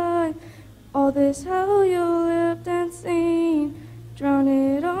 All this how you lived and seen, drown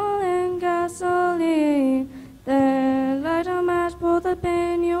it all in gasoline. Then light a match, pull the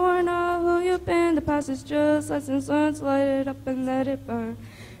pin, you are not who you've been. The past is just lessons learned, so light it up and let it burn.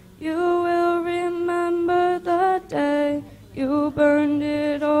 You will remember the day you burned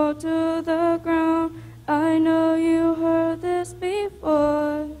it all to the ground. I know you heard this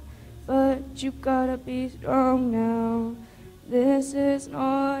before, but you gotta be strong now. This is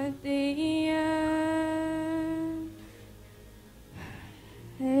not the end.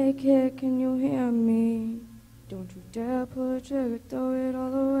 Hey kid, can you hear me? Don't you dare pull the trigger, throw it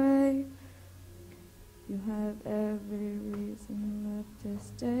all away. You have every reason left to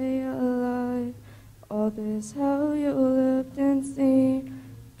stay alive. All this hell you lived and seen,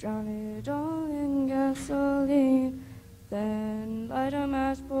 drown it all in gasoline. Then light a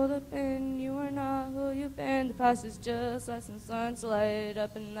match, pull the pin, you are not who you've been. The past is just lessons learned, so light it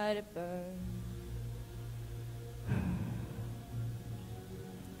up and let it burn.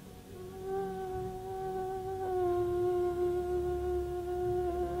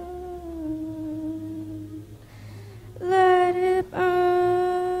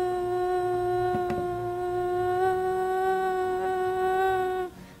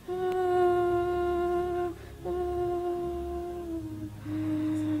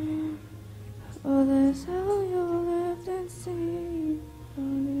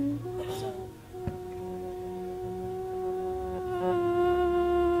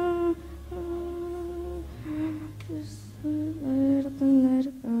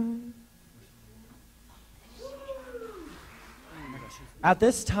 At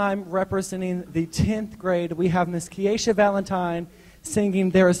this time, representing the 10th grade, we have Miss Keisha Valentine singing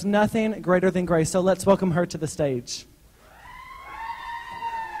There Is Nothing Greater Than Grace. So let's welcome her to the stage.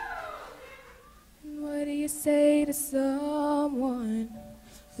 What do you say to someone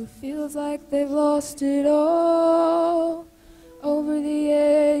who feels like they've lost it all? Over the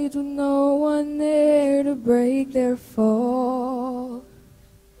edge with no one there to break their fall.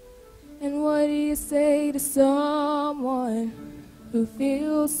 And what do you say to someone who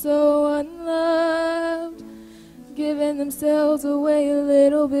feels so unloved, giving themselves away a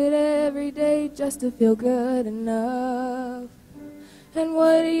little bit every day just to feel good enough? And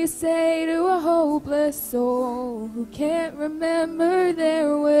what do you say to a hopeless soul who can't remember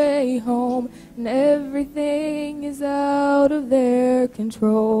their way home and everything is out of their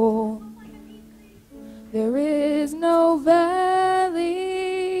control? There is no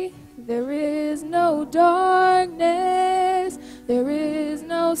valley, there is no darkness, there is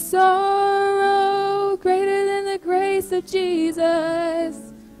no sorrow greater than the grace of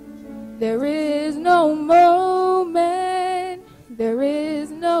Jesus. There is no moment, there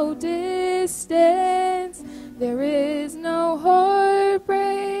is no distance, there is no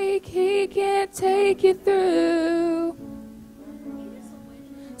heartbreak He can't take you through.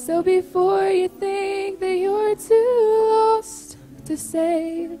 So before you think that you're too lost to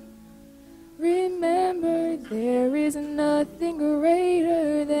save, remember there is nothing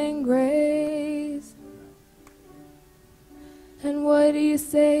greater than grace. And what do you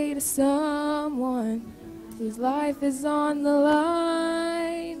say to someone whose life is on the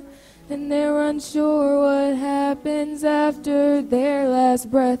line and they're unsure what happens after their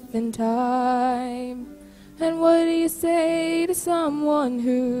last breath in time? And what do you say to someone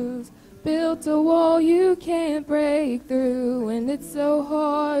who's built a wall you can't break through and it's so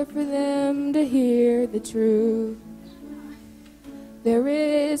hard for them to hear the truth? There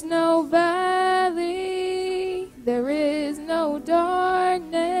is no valley, there is no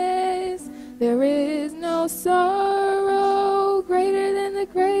darkness, there is no sorrow greater than the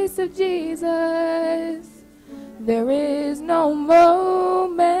grace of Jesus. There is no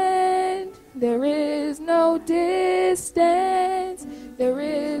moment, there is no distance, there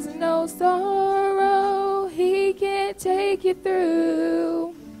is no sorrow He can't take you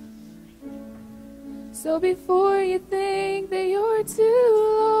through. So before you think that you're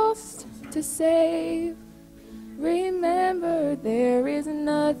too lost to save, remember there is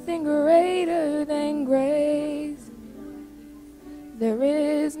nothing greater than grace. There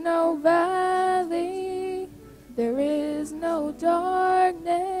is no valley, there is no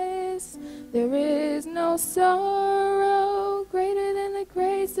darkness, there is no sorrow greater than the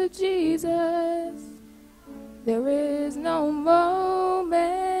grace of Jesus. There is no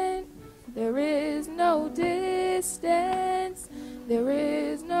moment, there is no distance, there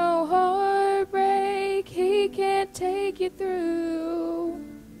is no heartbreak He can't take you through.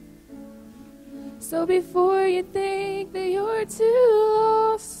 So before you think that you're too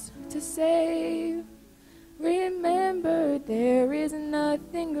lost to save, remember there is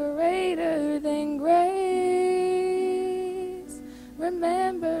nothing greater than grace.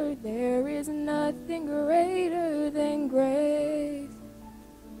 Remember there is nothing greater than grace.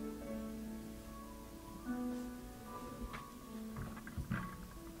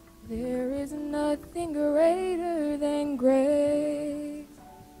 There is nothing greater than grace.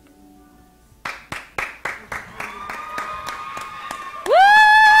 Woo!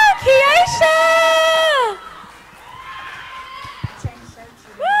 Keisha!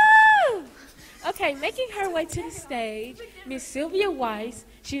 Woo! Okay, making her way to the stage, Miss Sylvia Weiss.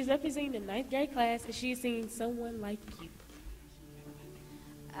 She is representing the 9th grade class, and she is singing Someone Like You.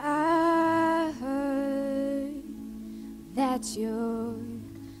 I heard that you're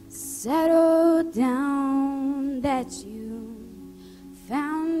settled down, that you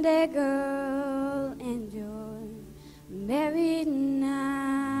found a girl and you're married now.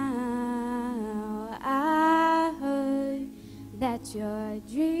 I heard that your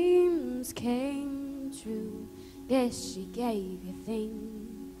dreams came true. Yes, she gave you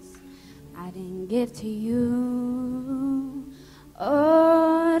things I didn't give to you.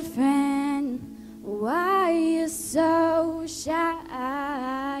 Old friend, why you so shy?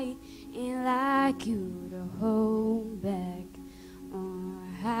 Ain't like you to hold back or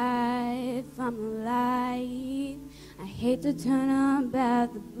hide from the light. I hate to turn up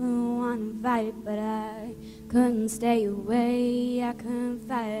at the blue uninvited, but I couldn't stay away. I couldn't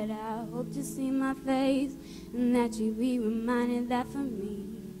fight it. I hope to see my face and that you be reminded that for me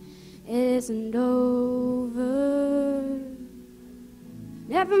it isn't over.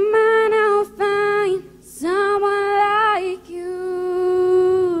 Never mind, I'll find someone like you.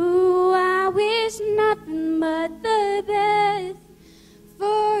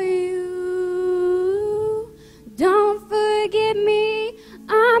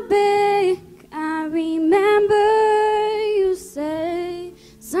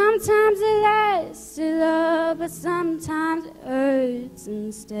 but sometimes it hurts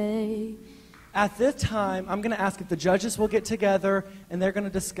instead. At this time, I'm going to ask if the judges will get together and they're going to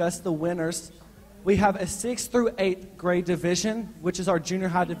discuss the winners. We have a 6th through 8th grade division, which is our junior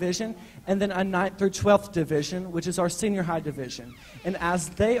high division, and then a 9th through 12th division, which is our senior high division. And as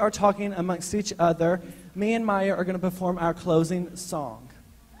they are talking amongst each other, me and Maya are going to perform our closing song.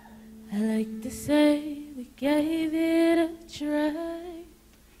 I like to say we gave it a try.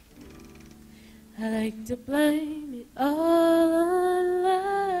 I like to blame it all on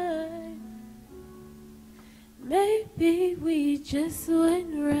life. Maybe we just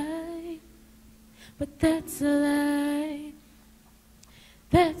went right, but that's a lie.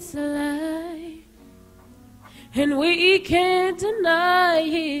 That's a lie. And we can't deny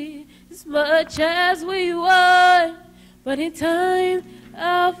it as much as we want, but in time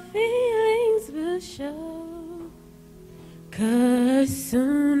our feelings will show. 'Cause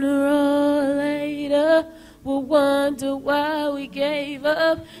sooner or later we'll wonder why we gave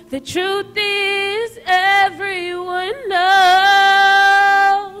up. The truth is everyone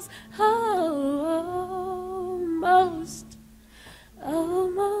knows.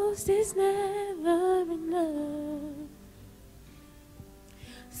 Almost is never enough.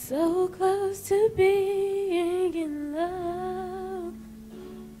 So close to being in love.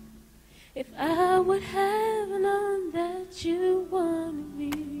 If I would have known that you wanted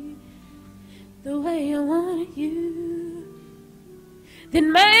me the way I wanted you, then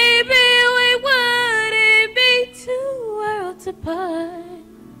maybe we wouldn't be 2 worlds apart,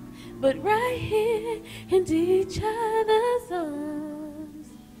 but right here in each other's arms.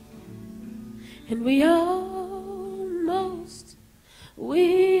 And we almost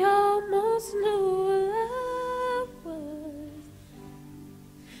knew what love was,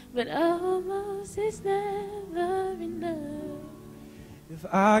 but almost is never enough. If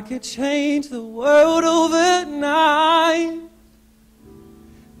I could change the world overnight,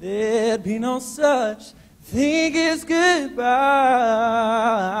 there'd be no such thing as goodbye.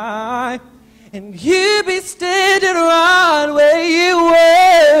 And you'd be standing right where you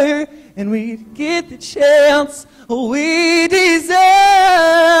were, and we'd get the chance we deserve.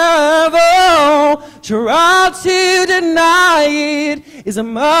 Oh, try to deny it as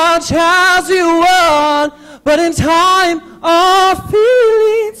much as you want, but in time our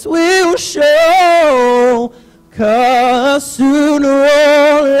feelings will show. 'Cause sooner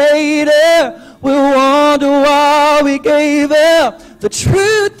or later we'll wonder why we gave up. The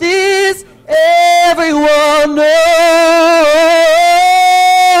truth is everyone knows.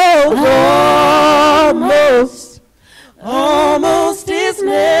 Almost is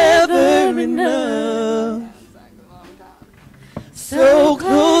never enough. So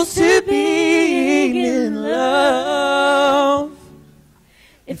close to being in love.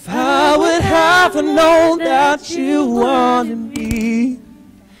 If I would have known that you wanted me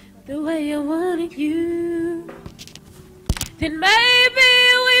the way I wanted you, then maybe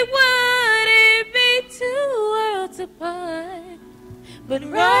we wouldn't be 2 worlds apart, but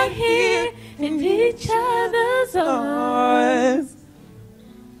right here in each other's arms.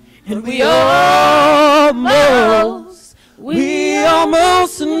 And we almost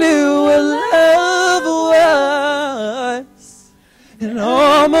knew what love was, and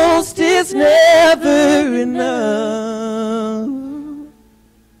almost is never enough.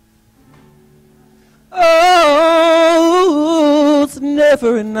 Oh, it's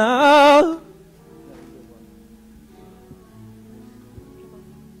never enough.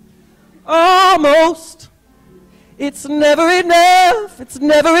 Almost. It's never enough. It's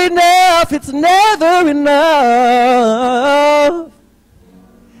never enough. It's never enough.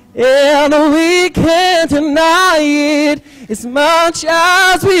 And we can't deny it as much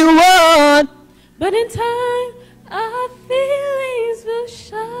as we want, but in time our feelings will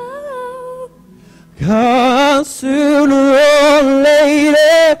show. 'Cause sooner or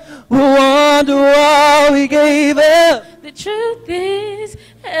later we'll wonder why we gave up. The truth is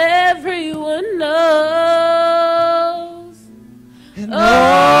everyone knows. And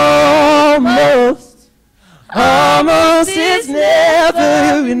almost is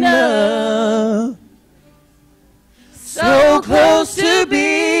never enough. So close to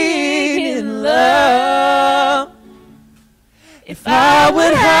being in love. If I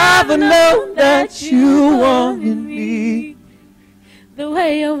would have known that you wanted me the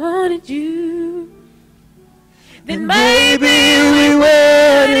way I wanted you, then maybe we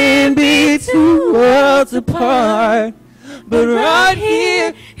wouldn't be 2 worlds apart, but right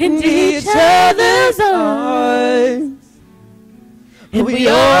here in each other's arms. And we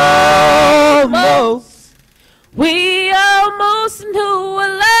almost knew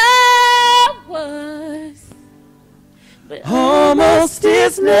what love was, almost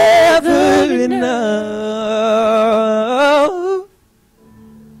is never enough.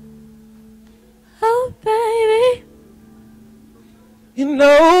 Oh, baby. You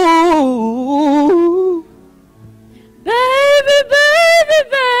know, Baby, baby,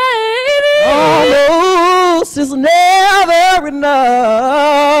 baby. almost is never enough.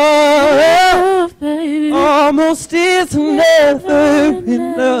 Baby. Almost is never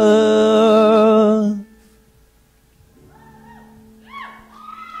enough.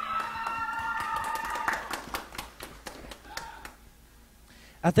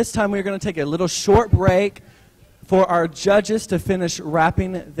 At this time, we're going to take a little short break for our judges to finish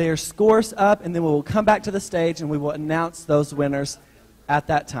wrapping their scores up, and then we will come back to the stage and we will announce those winners at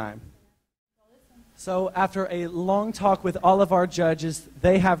that time. So after a long talk with all of our judges,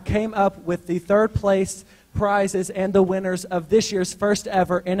 they have came up with the third place prizes and the winners of this year's first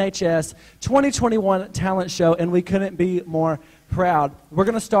ever NHS 2021 talent show, and we couldn't be more proud. We're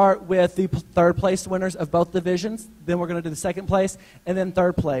going to start with the third place winners of both divisions, then we're going to do the second place, and then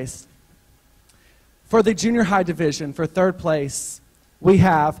third place. For the junior high division, for third place, we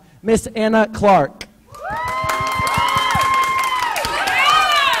have Miss Anna Clark.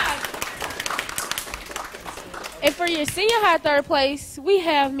 And for your senior high third place, we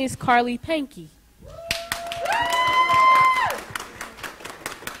have Miss Carly Pankey.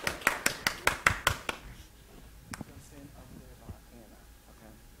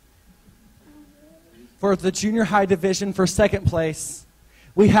 For the junior high division, for second place,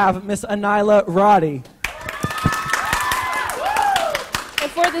 we have Miss Anila Roddy.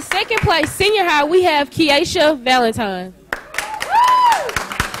 And for the second place, senior high, we have Keisha Valentine.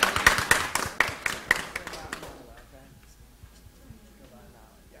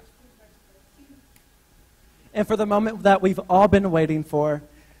 And for the moment that we've all been waiting for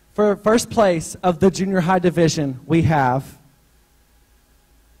first place of the junior high division, we have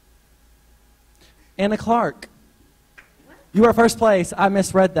Anna Clark. You are first place. I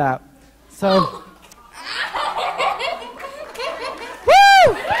misread that. So,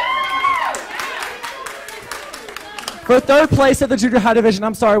 woo! For third place of the junior high division,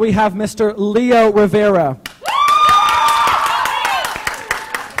 I'm sorry, we have Mr. Leo Rivera.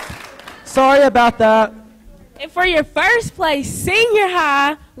 Sorry about that. And for your first place, senior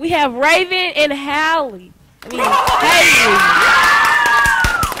high, we have Raven and Haley. Haley.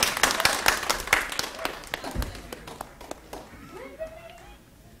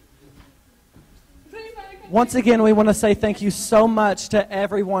 Once again, we want to say thank you so much to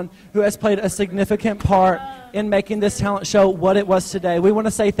everyone who has played a significant part in making this talent show what it was today. We want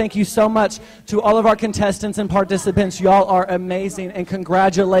to say thank you so much to all of our contestants and participants. Y'all are amazing, and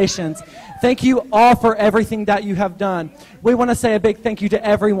congratulations. Thank you all for everything that you have done. We want to say a big thank you to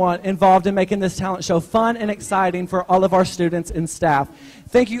everyone involved in making this talent show fun and exciting for all of our students and staff.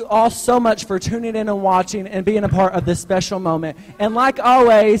 Thank you all so much for tuning in and watching and being a part of this special moment. And like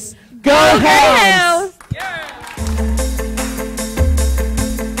always, go Hounds!